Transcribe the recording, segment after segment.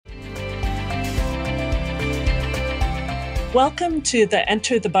Welcome to the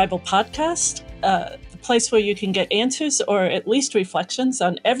Enter the Bible podcast, the place where you can get answers or at least reflections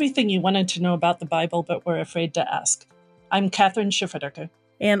on everything you wanted to know about the Bible but were afraid to ask. I'm Kathryn Schifferdecker.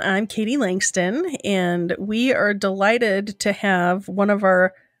 And I'm Katie Langston, and we are delighted to have one of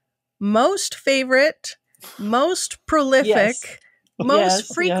our most favorite, most prolific,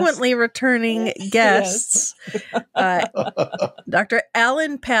 most frequently returning guests, Dr.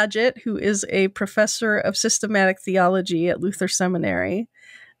 Alan Padgett, who is a professor of systematic theology at Lutheran Seminary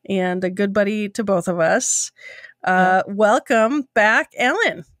and a good buddy to both of us. Welcome back,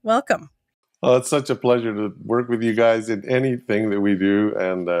 Alan. Welcome. Well, it's such a pleasure to work with you guys in anything that we do,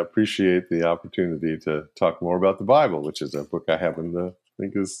 and I appreciate the opportunity to talk more about the Bible, which is a book I happen to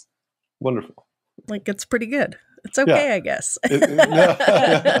think is wonderful. Like, it's pretty good. It's okay, I guess. I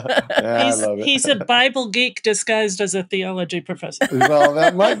love it. He's a Bible geek disguised as a theology professor. Well,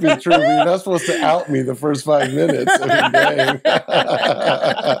 that might be true, but you're not supposed to out me the first 5 minutes.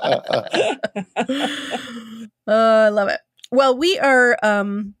 I love it. Well, we are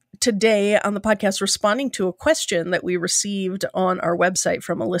today on the podcast responding to a question that we received on our website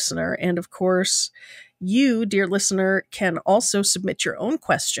from a listener. And of course, you, dear listener, can also submit your own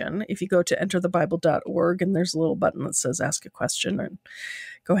question if you go to enterthebible.org, and there's a little button that says ask a question, and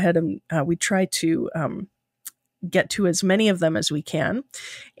go ahead and we try to get to as many of them as we can.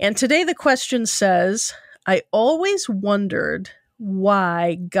 And today the question says, I always wondered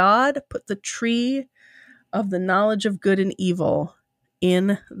why God put the tree of the knowledge of good and evil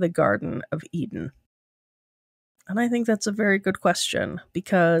in the Garden of Eden. And I think that's a very good question,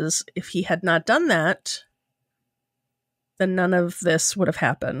 because if he had not done that, then none of this would have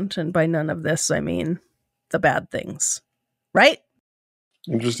happened. And by none of this, I mean the bad things. Right?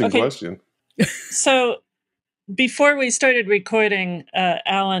 Interesting question. So before we started recording,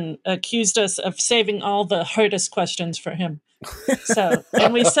 Alan accused us of saving all the hardest questions for him. So,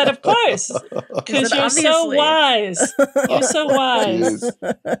 and we said, of course, because you're so wise. You're so wise.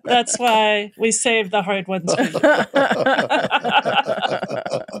 That's why we save the hard ones for you.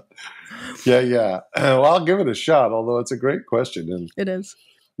 Yeah. Well, I'll give it a shot, although it's a great question. And it is.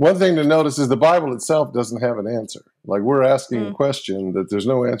 One thing to notice is the Bible itself doesn't have an answer. Like, we're asking a question that there's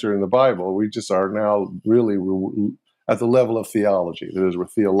no answer in the Bible. We just are now really at the level of theology. That is, we're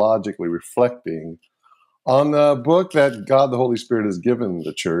theologically reflecting on the book that God the Holy Spirit has given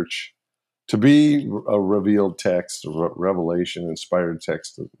the church to be a revealed text, a revelation, inspired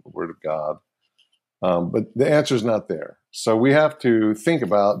text of the Word of God. But the answer is not there. So we have to think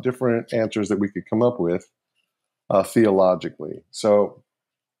about different answers that we could come up with theologically. So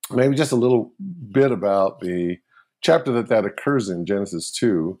maybe just a little bit about the chapter that occurs in, Genesis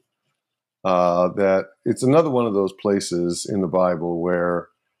 2, that it's another one of those places in the Bible where,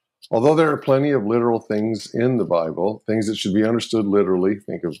 although there are plenty of literal things in the Bible, things that should be understood literally,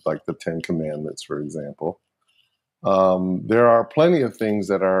 think of like the Ten Commandments, for example, there are plenty of things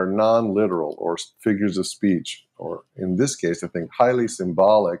that are non-literal or figures of speech, or in this case, I think, highly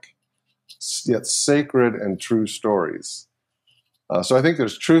symbolic, yet sacred and true stories. So I think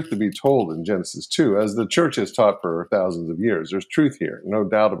there's truth to be told in Genesis 2, as the church has taught for thousands of years. There's truth here, no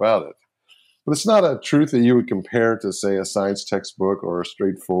doubt about it. But it's not a truth that you would compare to, say, a science textbook or a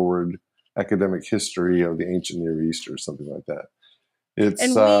straightforward academic history of the ancient Near East or something like that.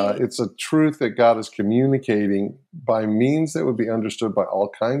 It's a truth that God is communicating by means that would be understood by all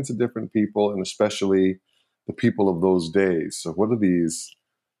kinds of different people, and especially the people of those days. So what are these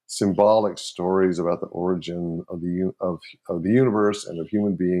symbolic stories about the origin of the universe and of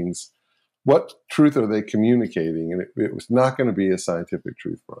human beings? What truth are they communicating? And it was not going to be a scientific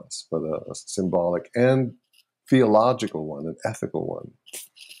truth for us, but a symbolic and theological one, an ethical one.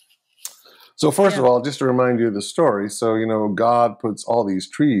 So first of all, just to remind you of the story. So, God puts all these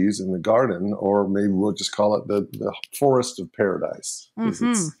trees in the garden, or maybe we'll just call it the forest of paradise.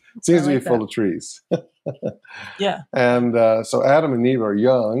 Mm-hmm. It seems to be full of trees. Yeah. And so Adam and Eve are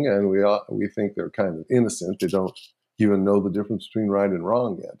young, and we think they're kind of innocent. They don't even know the difference between right and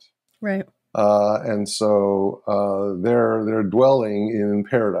wrong yet. Right. And so they're dwelling in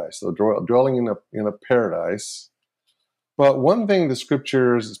paradise. So dwelling in a paradise. But one thing the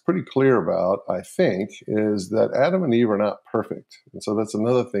scriptures is pretty clear about, I think, is that Adam and Eve are not perfect. And so that's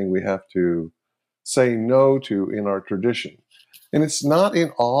another thing we have to say no to in our tradition. And it's not in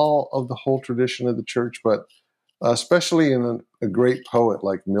all of the whole tradition of the church, but especially in a great poet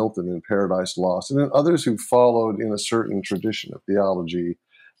like Milton in Paradise Lost, and in others who followed in a certain tradition of theology.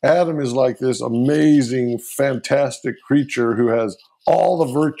 Adam is like this amazing, fantastic creature who has all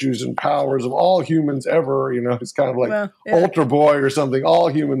the virtues and powers of all humans ever. He's kind of like Ultra Boy or something, all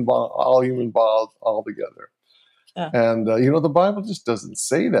human balls all together. And, the Bible just doesn't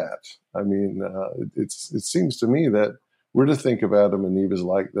say that. I mean, it seems to me that we're to think of Adam and Eve as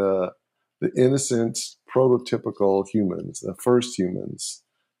like the innocent, prototypical humans, the first humans.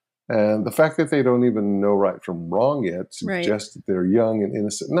 And the fact that they don't even know right from wrong yet suggests that they're young and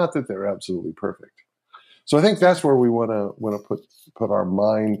innocent, not that they're absolutely perfect. So I think that's where we want to put our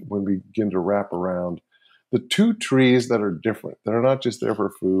mind when we begin to wrap around the two trees that are different, that are not just there for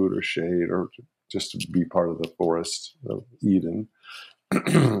food or shade or just to be part of the forest of Eden.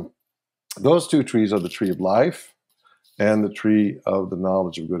 Those two trees are the tree of life and the tree of the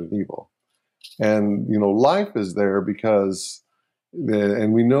knowledge of good and evil. And, life is there because,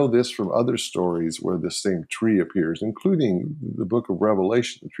 and we know this from other stories where the same tree appears, including the book of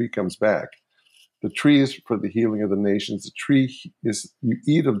Revelation. The tree comes back. The tree is for the healing of the nations. The tree is, you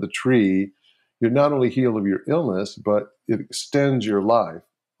eat of the tree, you're not only healed of your illness, but it extends your life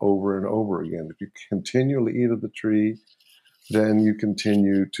over and over again. If you continually eat of the tree, then you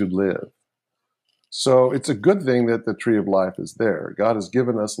continue to live. So it's a good thing that the tree of life is there. God has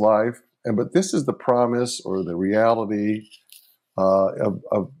given us life, but this is the promise or the reality of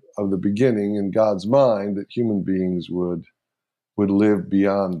the beginning in God's mind, that human beings would live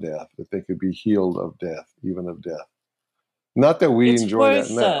beyond death, that they could be healed of death, even of death. Not that we enjoy that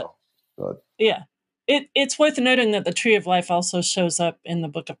now. But yeah. It's worth noting that the tree of life also shows up in the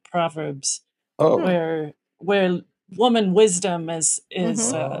book of Proverbs, where woman wisdom is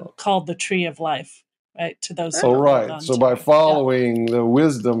called the tree of life, right? To those who hold on so to by it. following the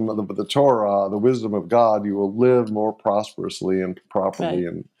wisdom of the Torah, the wisdom of God, you will live more prosperously and properly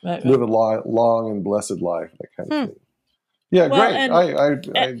and live a long and blessed life, that kind of thing. Yeah, great.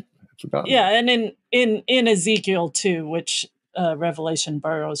 I forgot. Yeah, and in Ezekiel too, which Revelation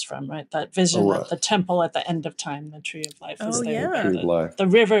borrows from, right? That vision of the temple at the end of time, the tree of life is there. The tree of life. The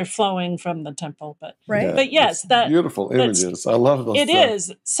river flowing from the temple. But yes, that beautiful images. I love those. It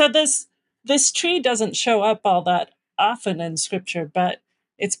is. So this tree doesn't show up all that often in Scripture, but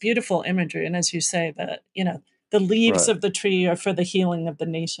it's beautiful imagery. And as you say, that the leaves of the tree are for the healing of the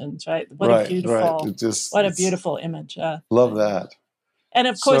nations, right? What a beautiful image. Love that. And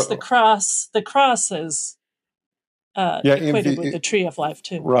of course, the cross is equated with the tree of life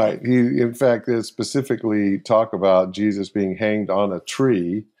too. Right. He, in fact, specifically talk about Jesus being hanged on a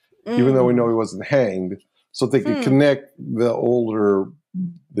tree, even though we know he wasn't hanged, so they could connect the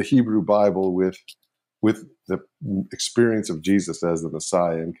Hebrew Bible with the experience of Jesus as the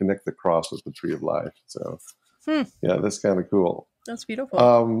Messiah and connect the cross with the tree of life. So, yeah, that's kind of cool. That's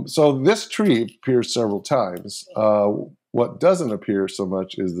beautiful. So this tree appears several times. What doesn't appear so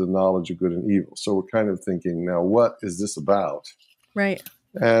much is the knowledge of good and evil. So we're kind of thinking, now, what is this about? Right.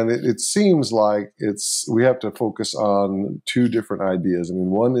 And it seems like we have to focus on two different ideas. I mean,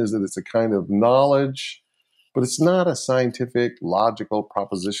 one is that it's a kind of knowledge, but it's not a scientific, logical,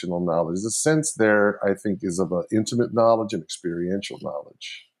 propositional knowledge. The sense there, I think, is of an intimate knowledge and experiential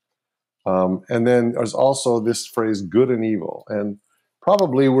knowledge. And then there's also this phrase, good and evil. And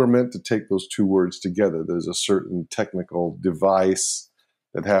probably we're meant to take those two words together. There's a certain technical device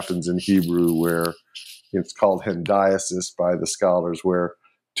that happens in Hebrew where it's called hendiasis by the scholars, where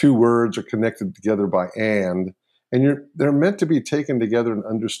two words are connected together by and they're meant to be taken together and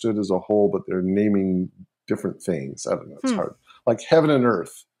understood as a whole, but they're naming different things. I don't know, it's hard. Like heaven and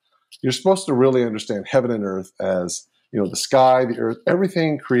earth. You're supposed to really understand heaven and earth as, the sky, the earth,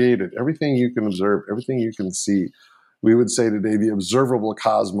 everything created, everything you can observe, everything you can see. We would say today the observable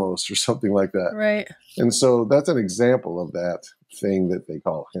cosmos or something like that. Right. And so that's an example of that thing that they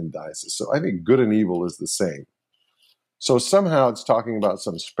call hendiasis. So I think good and evil is the same. So somehow it's talking about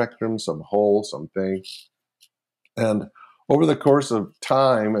some spectrum, some whole, something. And over the course of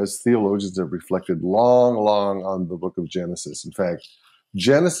time, as theologians have reflected long on the book of Genesis, in fact,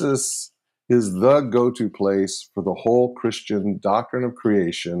 Genesis is the go-to place for the whole Christian doctrine of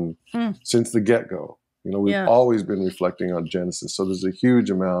creation since the get-go. We've always been reflecting on Genesis. So there's a huge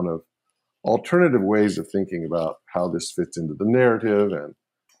amount of alternative ways of thinking about how this fits into the narrative and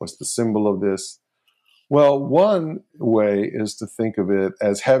what's the symbol of this. Well, one way is to think of it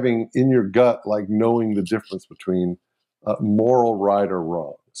as having in your gut, like knowing the difference between moral right or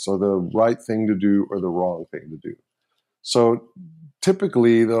wrong. So the right thing to do or the wrong thing to do. So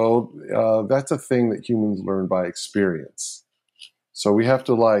typically, though, that's a thing that humans learn by experience. So we have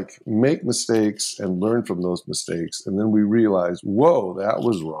to make mistakes and learn from those mistakes. And then we realize, whoa, that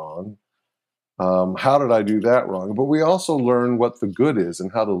was wrong. How did I do that wrong? But we also learn what the good is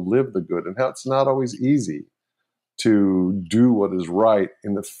and how to live the good and how it's not always easy to do what is right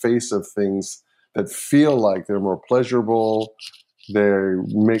in the face of things that feel like they're more pleasurable They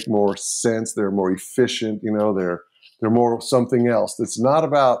make more sense. They're more efficient. They're more something else. It's not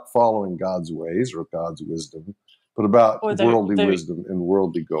about following God's ways or God's wisdom, but about worldly wisdom and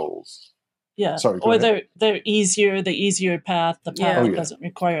worldly goals. Yeah. Sorry, or they're easier, the easier path, the path that doesn't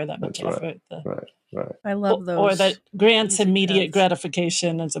require that much effort. Right. I love those. Or that grants immediate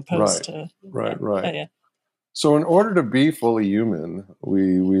gratification as opposed to... Right. Yeah. So in order to be fully human,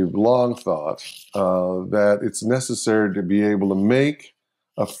 we've long thought that it's necessary to be able to make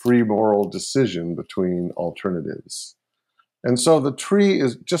a free moral decision between alternatives. And so the tree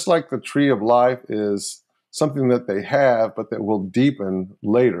is, just like the tree of life is something that they have, but that will deepen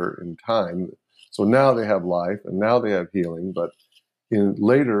later in time. So now they have life and now they have healing, but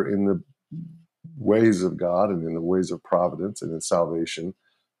later in the ways of God and in the ways of providence and in salvation,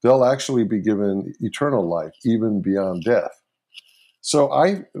 they'll actually be given eternal life, even beyond death. So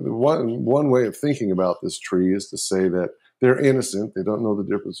one way of thinking about this tree is to say that they're innocent. They don't know the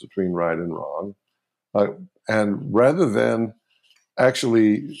difference between right and wrong. And rather than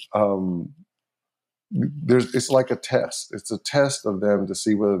actually, it's like a test. It's a test of them to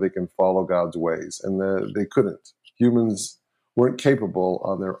see whether they can follow God's ways. And they couldn't. Humans weren't capable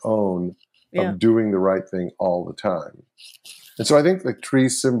on their own of doing the right thing all the time. And so I think the tree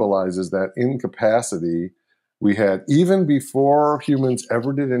symbolizes that incapacity we had even before humans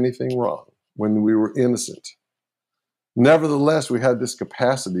ever did anything wrong, when we were innocent. Nevertheless, we had this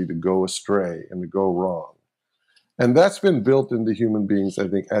capacity to go astray and to go wrong. And that's been built into human beings, I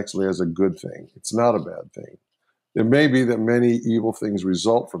think, actually as a good thing. It's not a bad thing. It may be that many evil things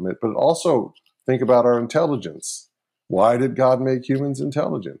result from it, but also think about our intelligence. Why did God make humans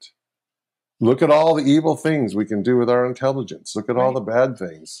intelligent? Look at all the evil things we can do with our intelligence. Look at all the bad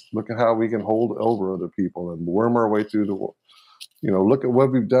things. Look at how we can hold over other people and worm our way through the world. Look at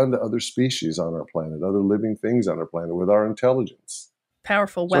what we've done to other species on our planet, other living things on our planet with our intelligence.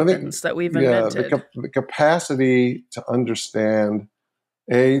 Powerful weapons that we've invented. The capacity to understand,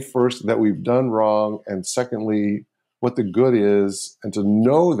 first, that we've done wrong, and secondly, what the good is, and to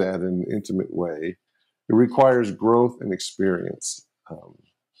know that in an intimate way, it requires growth and experience.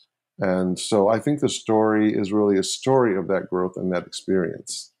 And so I think the story is really a story of that growth and that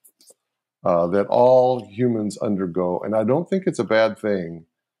experience that all humans undergo. And I don't think it's a bad thing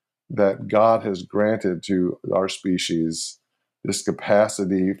that God has granted to our species this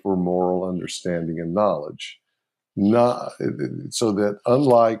capacity for moral understanding and knowledge. So that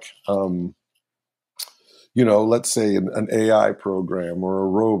unlike, let's say an AI program or a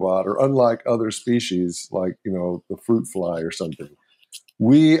robot, or unlike other species like, the fruit fly or something,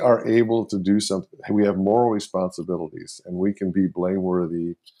 we are able to do something. We have moral responsibilities, and we can be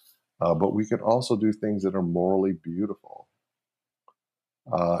blameworthy, but we can also do things that are morally beautiful.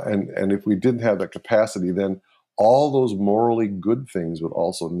 And if we didn't have that capacity, then all those morally good things would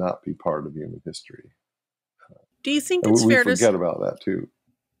also not be part of human history. Do you think it's fair to forget about that too?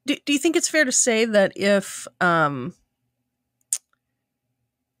 Do you think it's fair to say that if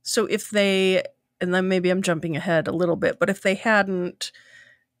they, and then maybe I'm jumping ahead a little bit, but if they hadn't,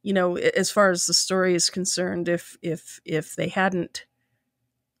 as far as the story is concerned, if they hadn't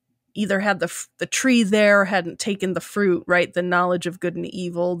either had the tree there, hadn't taken the fruit, right, the knowledge of good and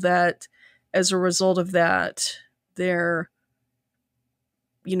evil, that as a result of that, there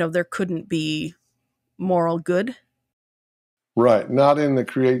couldn't be moral good? Right. Not in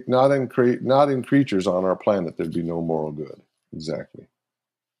creatures on our planet, there'd be no moral good. Exactly.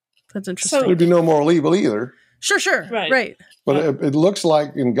 That's interesting. There'd be no moral evil either. Sure. Right. But it looks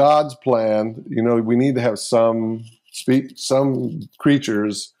like in God's plan, we need to have some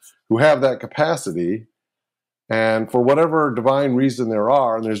creatures who have that capacity, and for whatever divine reason there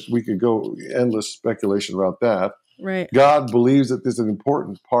are, and we could go endless speculation about that. Right. God believes that this is an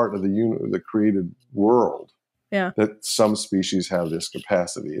important part of the created world. Yeah. That some species have this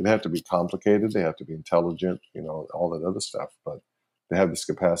capacity. They have to be complicated. They have to be intelligent. All that other stuff, but they have this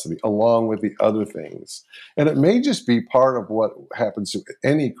capacity along with the other things. And it may just be part of what happens to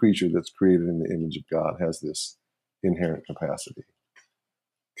any creature that's created in the image of God, has this inherent capacity.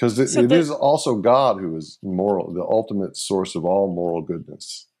 Because it is also God who is moral, the ultimate source of all moral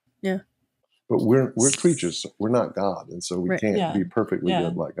goodness. Yeah. But we're creatures. We're not God. And so we can't be perfectly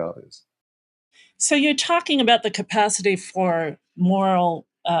good like God is. So you're talking about the capacity for moral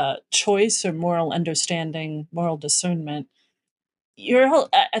choice or moral understanding, moral discernment. You're,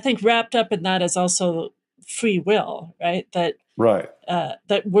 I think, wrapped up in that is also free will, right? That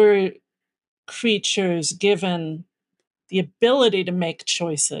we're creatures given the ability to make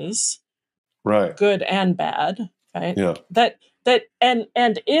choices, right, good and bad, right? Yeah. That that and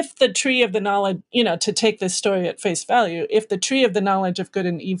if the tree of the knowledge, to take this story at face value, if the tree of the knowledge of good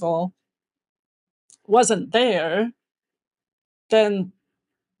and evil wasn't there, then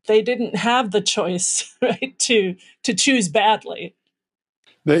they didn't have the choice, right, to choose badly.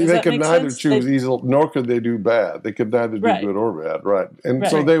 They could neither choose evil, nor could they do bad. They could neither do good or bad, right? And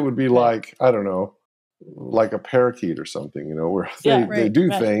so they would be like, I don't know, like a parakeet or something, where they do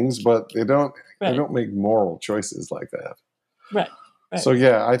things, but they don't make moral choices like that. Right. So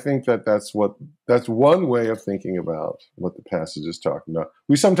yeah, I think that's one way of thinking about what the passage is talking about.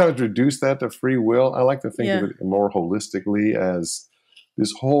 We sometimes reduce that to free will. I like to think of it more holistically as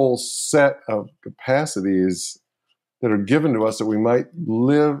this whole set of capacities that are given to us that we might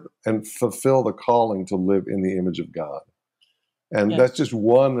live and fulfill the calling to live in the image of God. And that's just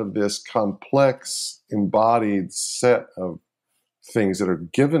one of this complex, embodied set of things that are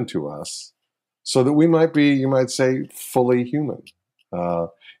given to us so that we might be, you might say, fully human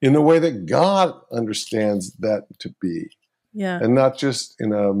in the way that God understands that to be. And not just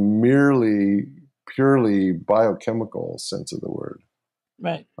in a purely biochemical sense of the word.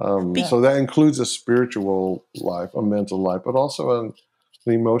 Right. So that includes a spiritual life, a mental life, but also an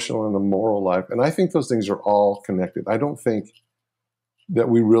emotional and a moral life. And I think those things are all connected. I don't think that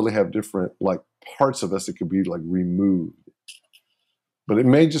we really have different parts of us that could be removed. But it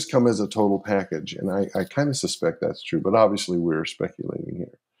may just come as a total package. And I kind of suspect that's true. But obviously we're speculating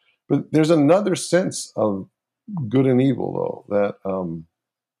here. But there's another sense of good and evil, though, that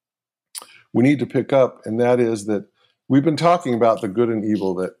we need to pick up. And that is that we've been talking about the good and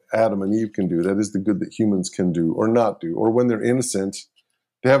evil that Adam and Eve can do. That is the good that humans can do or not do. Or when they're innocent,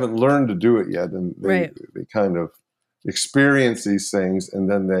 they haven't learned to do it yet. And they kind of experience these things and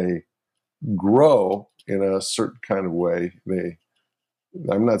then they grow in a certain kind of way.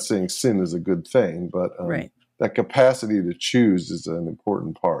 I'm not saying sin is a good thing, but that capacity to choose is an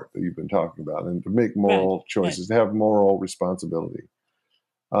important part that you've been talking about, and to make moral choices, to have moral responsibility.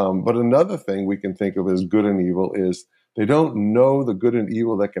 But another thing we can think of as good and evil is they don't know the good and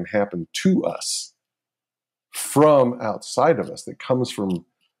evil that can happen to us from outside of us, that comes from,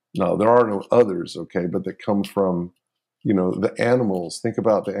 no, there are no others, okay, but that come from, the animals. Think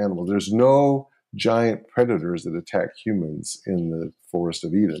about the animals. There's no giant predators that attack humans in the Forest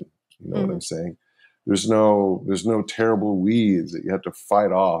of Eden. You know what I'm saying? There's no terrible weeds that you have to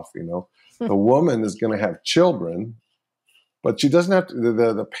fight off. The woman is going to have children, but she doesn't have to.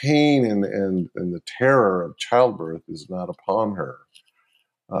 The pain and the terror of childbirth is not upon her,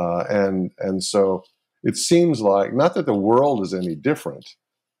 and so it seems like, not that the world is any different.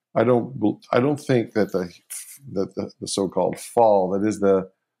 I don't think that the so-called fall, that is the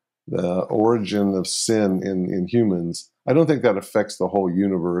origin of sin in humans, I don't think that affects the whole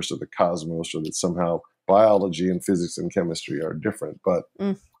universe or the cosmos, or that somehow biology and physics and chemistry are different. But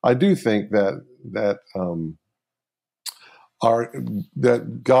I do think that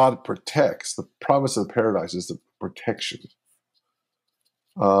God protects. The promise of paradise is the protection.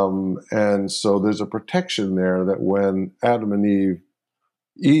 And so there's a protection there, that when Adam and Eve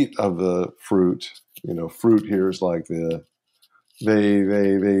eat of the fruit, fruit here is like they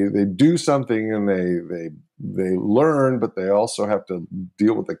do something and they learn, but they also have to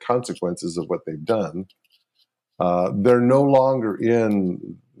deal with the consequences of what they've done. They're no longer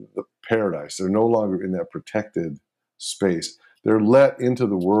in the paradise. They're no longer in that protected space. They're let into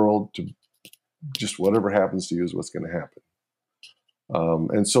the world to just whatever happens to you is what's going to happen.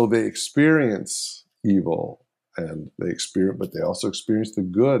 And so they experience evil, but they also experience the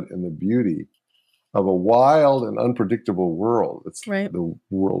good and the beauty of a wild and unpredictable world. It's the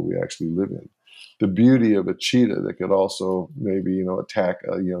world we actually live in. The beauty of a cheetah that could also maybe, attack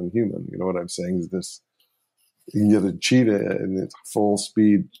a young human. You know what I'm saying? Is this, the cheetah in its full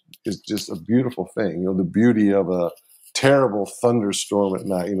speed is just a beautiful thing. The beauty of a terrible thunderstorm at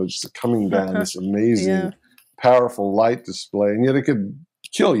night, just coming down this amazing, powerful light display. And yet it could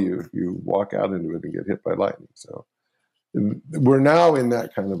kill you if you walk out into it and get hit by lightning. So we're now in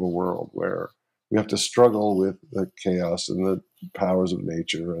that kind of a world where we have to struggle with the chaos and the powers of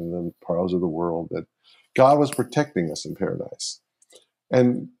nature and the powers of the world, that God was protecting us in paradise.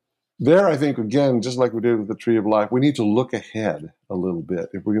 And there, I think, again, just like we did with the tree of life, we need to look ahead a little bit.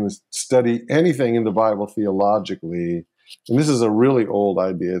 If we're going to study anything in the Bible theologically, and this is a really old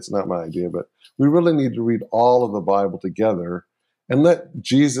idea, it's not my idea, but we really need to read all of the Bible together and let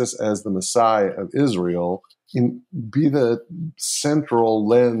Jesus as the Messiah of Israel be the central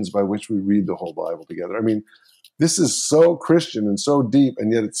lens by which we read the whole Bible together. I mean, this is so Christian and so deep,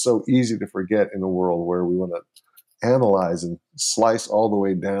 and yet it's so easy to forget in a world where we want to analyze and slice all the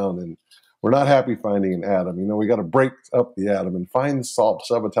way down. And We're not happy finding an atom. We got to break up the atom and find the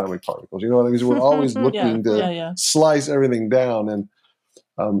subatomic particles. You know what I mean? We're always looking to slice everything down. And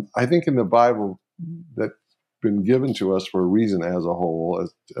I think in the Bible that's been given to us for a reason as a whole,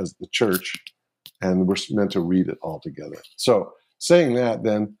 as the church, and we're meant to read it all together. So saying that,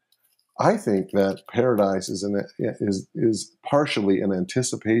 then I think that paradise is partially an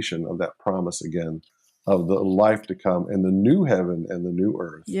anticipation of that promise again of the life to come and the new heaven and the new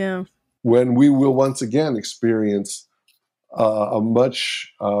earth. Yeah. When we will once again experience a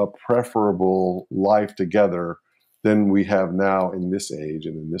much preferable life together than we have now in this age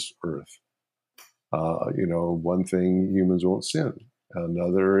and in this earth. One thing, humans won't sin.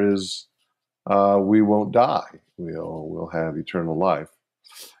 Another is we won't die. We'll have eternal life.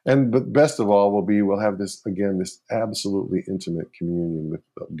 But best of all we'll have this absolutely intimate communion with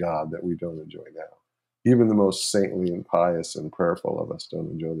God that we don't enjoy now. Even the most saintly and pious and prayerful of us don't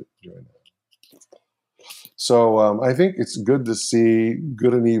enjoy now. So I think it's good to see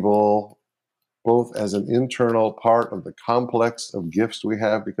good and evil both as an internal part of the complex of gifts we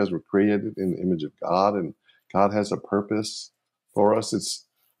have because we're created in the image of God and God has a purpose for us.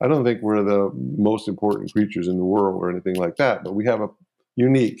 I don't think we're the most important creatures in the world or anything like that, but we have a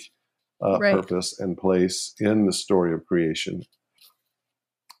unique purpose and place in the story of creation.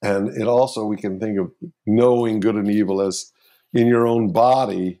 And it also, we can think of knowing good and evil as in your own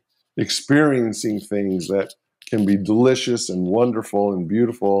body, experiencing things that can be delicious and wonderful and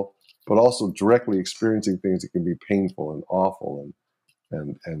beautiful, but also directly experiencing things that can be painful and awful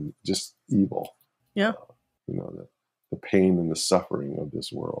and just evil. Yeah. The pain and the suffering of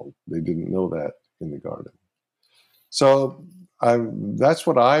this world. They didn't know that in the garden. So that's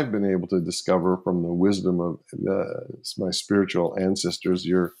what I've been able to discover from the wisdom of my spiritual ancestors.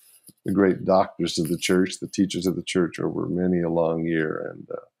 You're the great doctors of the church, the teachers of the church over many a long year. And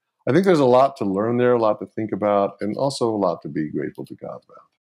I think there's a lot to learn there, a lot to think about, and also a lot to be grateful to God about.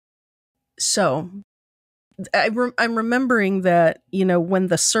 So I'm remembering that, when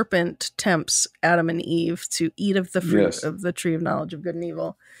the serpent tempts Adam and Eve to eat of the fruit of the tree of knowledge of good and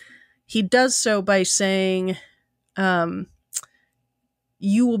evil, he does so by saying,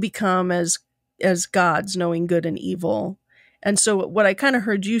 you will become as gods, knowing good and evil. And so what I kind of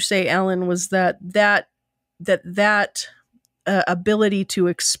heard you say, Alan, was that ability to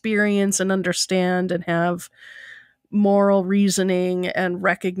experience and understand and have moral reasoning and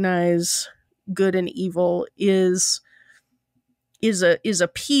recognize good and evil is a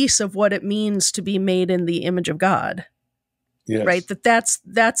piece of what it means to be made in the image of God. Yes. Right? That's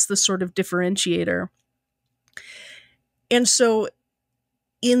the sort of differentiator. And so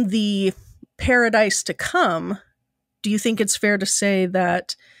in the paradise to come, do you think it's fair to say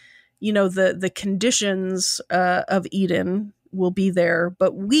that, the conditions of Eden will be there,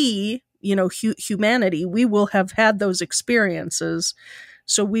 but we, humanity, we will have had those experiences.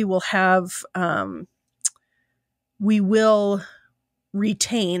 So we will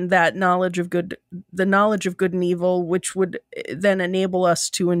retain that knowledge of good, the knowledge of good and evil, which would then enable us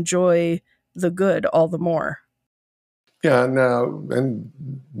to enjoy the good all the more. Yeah, now, and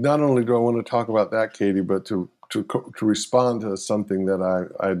not only do I want to talk about that, Katie, but to respond to something that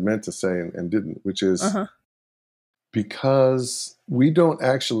I had meant to say and didn't, which is because we don't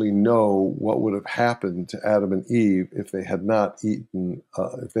actually know what would have happened to Adam and Eve if they had not eaten,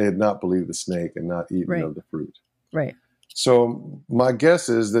 if they had not believed the snake and not eaten of the fruit. Right. So my guess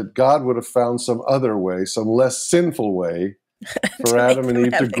is that God would have found some other way, some less sinful way for Adam and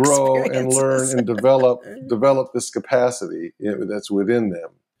Eve to grow and learn and develop this capacity that's within them.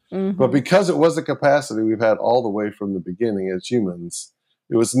 Mm-hmm. But because it was a capacity we've had all the way from the beginning as humans,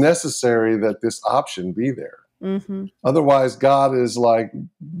 it was necessary that this option be there. Mm-hmm. Otherwise, God is like,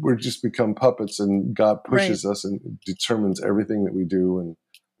 we're just become puppets and God pushes us and determines everything that we do. And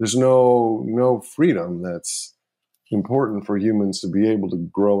there's no freedom that's important for humans to be able to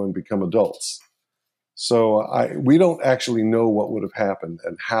grow and become adults. So we don't actually know what would have happened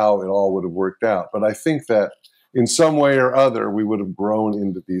and how it all would have worked out. But I think that in some way or other, we would have grown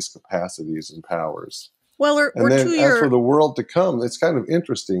into these capacities and powers. Well, as for the world to come, it's kind of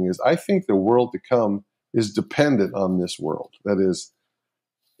interesting is I think the world to come is dependent on this world. That is,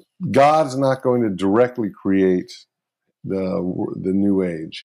 God's not going to directly create the new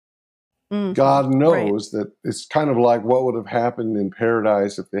age. Mm-hmm. God knows that it's kind of like what would have happened in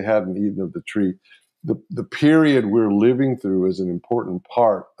paradise if they hadn't eaten of the tree. The period we're living through is an important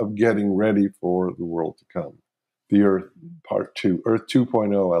part of getting ready for the world to come. The Earth Part 2, Earth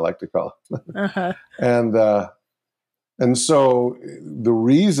 2.0, I like to call it. Uh-huh. And so the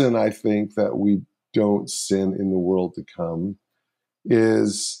reason I think that we don't sin in the world to come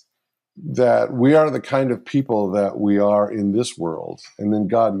is that we are the kind of people that we are in this world, and then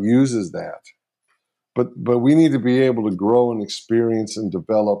God uses that. But we need to be able to grow and experience and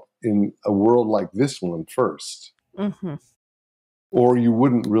develop in a world like this one first. Mm-hmm. Or you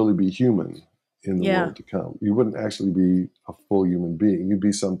wouldn't really be human in the Yeah. world to come. You wouldn't actually be a full human being. You'd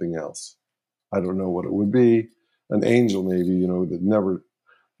be something else. I don't know what it would be. An angel, maybe, you know, that never,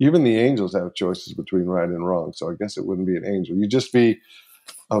 even the angels have choices between right and wrong. So I guess it wouldn't be an angel. You'd just be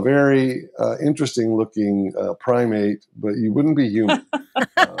a very interesting looking primate, but you wouldn't be human.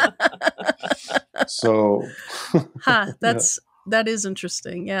 So, that is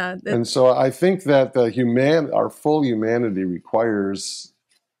interesting. Yeah. And so I think that our full humanity requires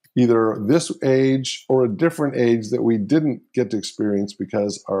either this age or a different age that we didn't get to experience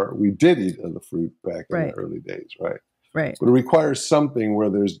because we did eat of the fruit back in the early days, right? Right. But it requires something where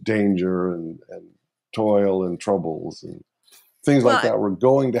there's danger and toil and troubles and things like that were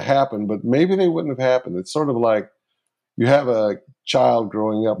going to happen, but maybe they wouldn't have happened. It's sort of like you have a child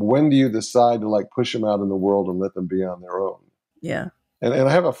growing up. When do you decide to like push them out in the world and let them be on their own? Yeah. And I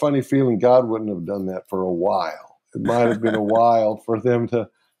have a funny feeling God wouldn't have done that for a while. It might have been a while for them to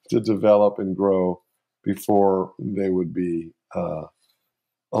develop and grow before they would be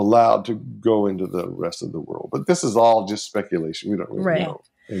allowed to go into the rest of the world. But this is all just speculation. We don't really know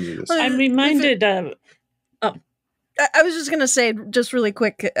any of this. I'm reminded of... I was just going to say, just really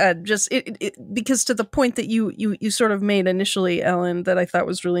quick, because to the point that you sort of made initially, Ellen, that I thought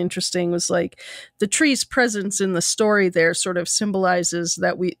was really interesting was like the tree's presence in the story there sort of symbolizes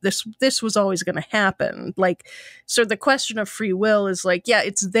that this was always going to happen. Like, so the question of free will is like, yeah,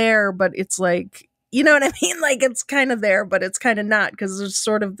 it's there, but it's like, you know what I mean? Like it's kind of there, but it's kind of not, because there's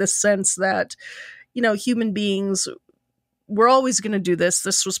sort of this sense that, you know, human beings, we're always going to do this.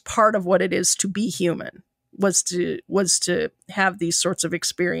 This was part of what it is to be human. Was to have these sorts of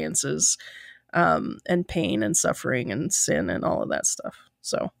experiences, and pain and suffering and sin and all of that stuff.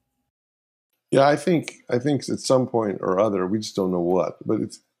 So, yeah, I think at some point or other, we just don't know what, but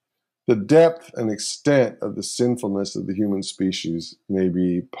it's the depth and extent of the sinfulness of the human species may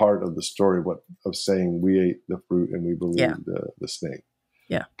be part of the story of saying we ate the fruit and we believed the snake.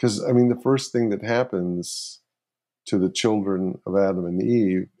 Yeah, because I mean, the first thing that happens to the children of Adam and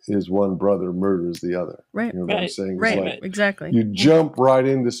Eve is one brother murders the other. Right. You know what I'm saying? Right. It's like exactly. You jump right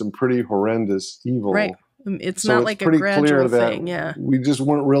into some pretty horrendous evil. Right. It's not like a gradual thing. Yeah. We just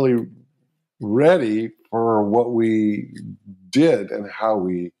weren't really ready for what we did and how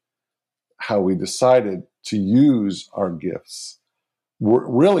we decided to use our gifts.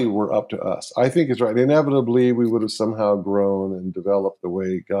 We're up to us. I think it's right. Inevitably, we would have somehow grown and developed the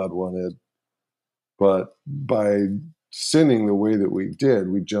way God wanted. But by sinning the way that we did,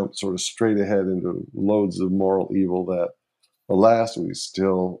 we jumped sort of straight ahead into loads of moral evil that, alas, we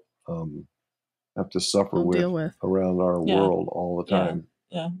still have to suffer with around our world all the time.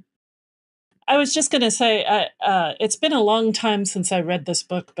 Yeah. I was just going to say, it's been a long time since I read this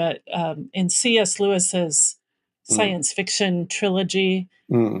book, but in C.S. Lewis's science fiction trilogy,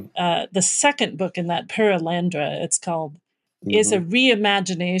 the second book in that, Paralandra, it's called, is a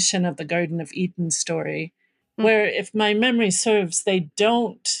reimagination of the Garden of Eden story, where, if my memory serves, they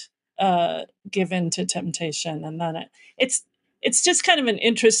don't give in to temptation, and then it's just kind of an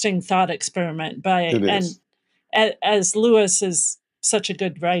interesting thought experiment as Lewis is such a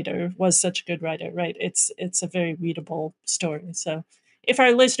good writer, right? It's a very readable story. So if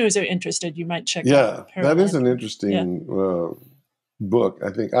our listeners are interested, you might check out Paralandra. That is an interesting book. I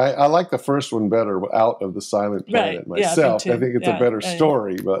think I like the first one better, Out of the Silent Planet, myself. I think it's a better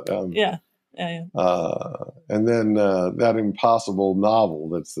story, but and then that impossible novel,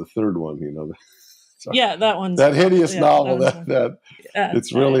 that's the third one, you know. That one's that hideous novel that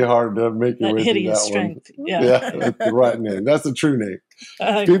it's really hard to make your way through that Strength. one. That's the right name. That's the true name.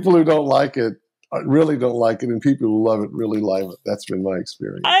 People who don't like it really don't like it, and people who love it really like it. That's been my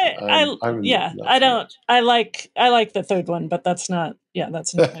experience. I like the third one, but that's not my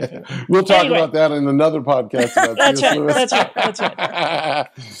favorite. We'll talk about that in another podcast about That's C.S. right. Lewis. That's right.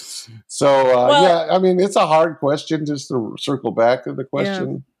 So I mean, it's a hard question, just to circle back to the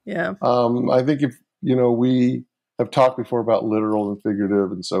question. I think if we have talked before about literal and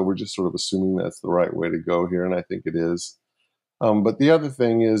figurative, and so we're just sort of assuming that's the right way to go here, and I think it is. But the other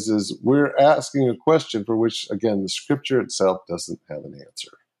thing is we're asking a question for which, again, the scripture itself doesn't have an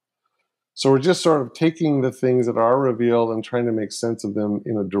answer. So we're just sort of taking the things that are revealed and trying to make sense of them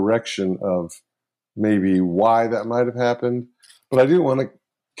in a direction of maybe why that might have happened. But I do want to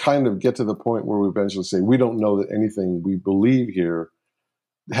kind of get to the point where we eventually say we don't know that anything we believe here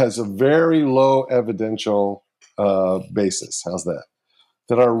has a very low evidential basis. How's that?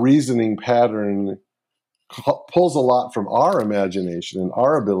 that our reasoning pattern pulls a lot from our imagination and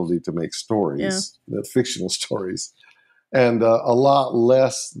our ability to make stories, fictional stories, and a lot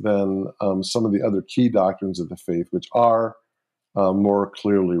less than some of the other key doctrines of the faith, which are more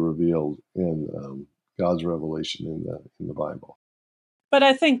clearly revealed in God's revelation in the Bible. But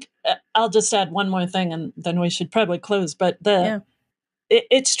I think I'll just add one more thing, and then we should probably close. But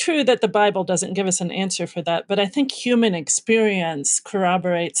it's true that the Bible doesn't give us an answer for that. But I think human experience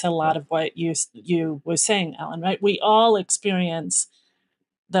corroborates a lot of what you were saying, Alan. Right? We all experience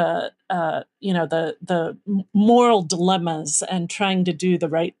the moral dilemmas and trying to do the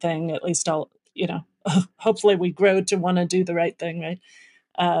right thing. At least hopefully we grow to want to do the right thing, right?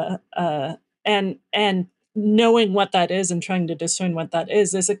 And knowing what that is and trying to discern what that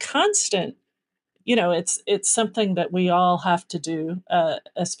is a constant. It's something that we all have to do,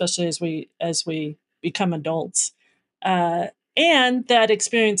 especially as we become adults, and that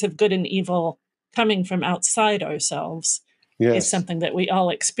experience of good and evil coming from outside ourselves is something that we all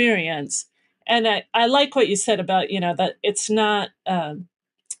experience. And I like what you said about that it's not the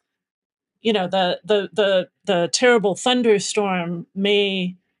terrible thunderstorm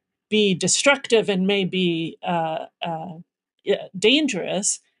may be destructive and may be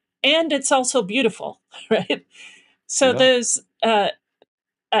dangerous, and it's also beautiful, right? So there's, I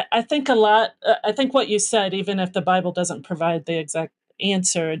think I think what you said, even if the Bible doesn't provide the exact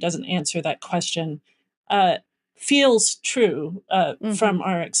answer, it doesn't answer that question, feels true from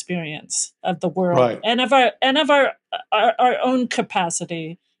our experience of the world, and of our own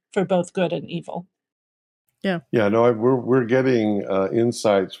capacity for both good and evil. No, we're getting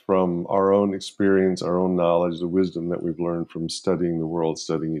insights from our own experience, our own knowledge, the wisdom that we've learned from studying the world,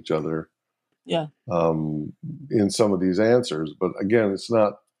 studying each other. In some of these answers, but again, it's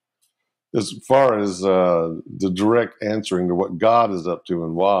not as far as the direct answering to what God is up to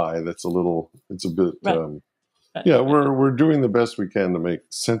and why. It's a bit. We're doing the best we can to make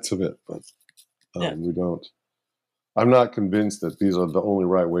sense of it, but we don't. I'm not convinced that these are the only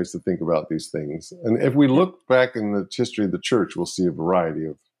right ways to think about these things. And if we look back in the history of the church, we'll see a variety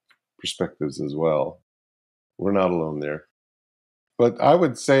of perspectives as well. We're not alone there. But I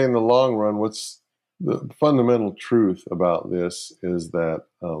would say in the long run, what's the fundamental truth about this is that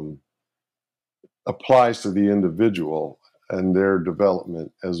applies to the individual and their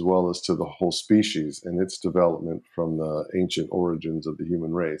development as well as to the whole species and its development from the ancient origins of the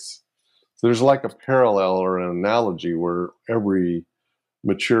human race. So there's like a parallel or an analogy where every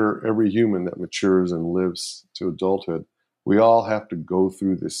human that matures and lives to adulthood, we all have to go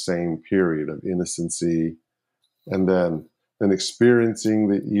through this same period of innocency and then experiencing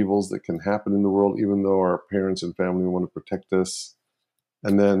the evils that can happen in the world, even though our parents and family want to protect us.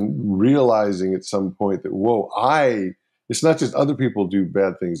 And then realizing at some point that, it's not just other people do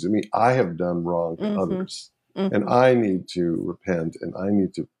bad things to me. I have done wrong to others. And I need to repent and I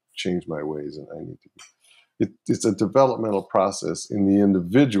need to change my ways and I need to. It's a developmental process in the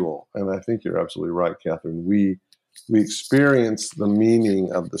individual. And I think you're absolutely right, Kathryn. We experience the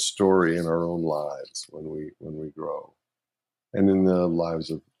meaning of the story in our own lives when we grow, and in the lives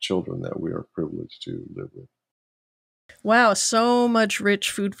of children that we are privileged to live with. Wow, so much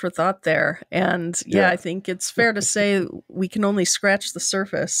rich food for thought there. And I think it's fair to say we can only scratch the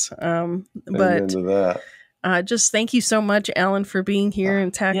surface. But to that. Just thank you so much, Alan, for being here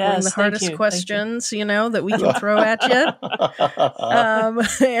and tackling the hardest questions, that we can throw at you.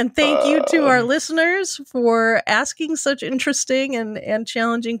 And thank you to our listeners for asking such interesting and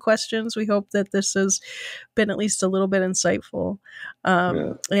challenging questions. We hope that this has been at least a little bit insightful.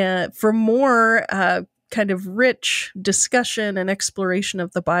 For more kind of rich discussion and exploration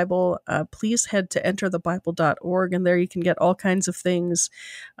of the Bible, please head to enterthebible.org, and there you can get all kinds of things,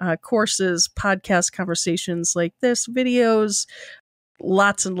 courses, podcast conversations like this, videos,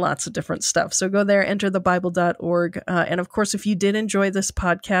 lots and lots of different stuff. So go there, enterthebible.org. And of course, if you did enjoy this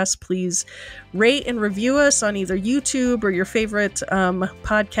podcast, please rate and review us on either YouTube or your favorite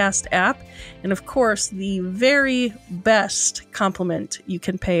podcast app. And of course, the very best compliment you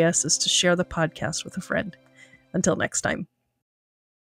can pay us is to share the podcast with a friend. Until next time.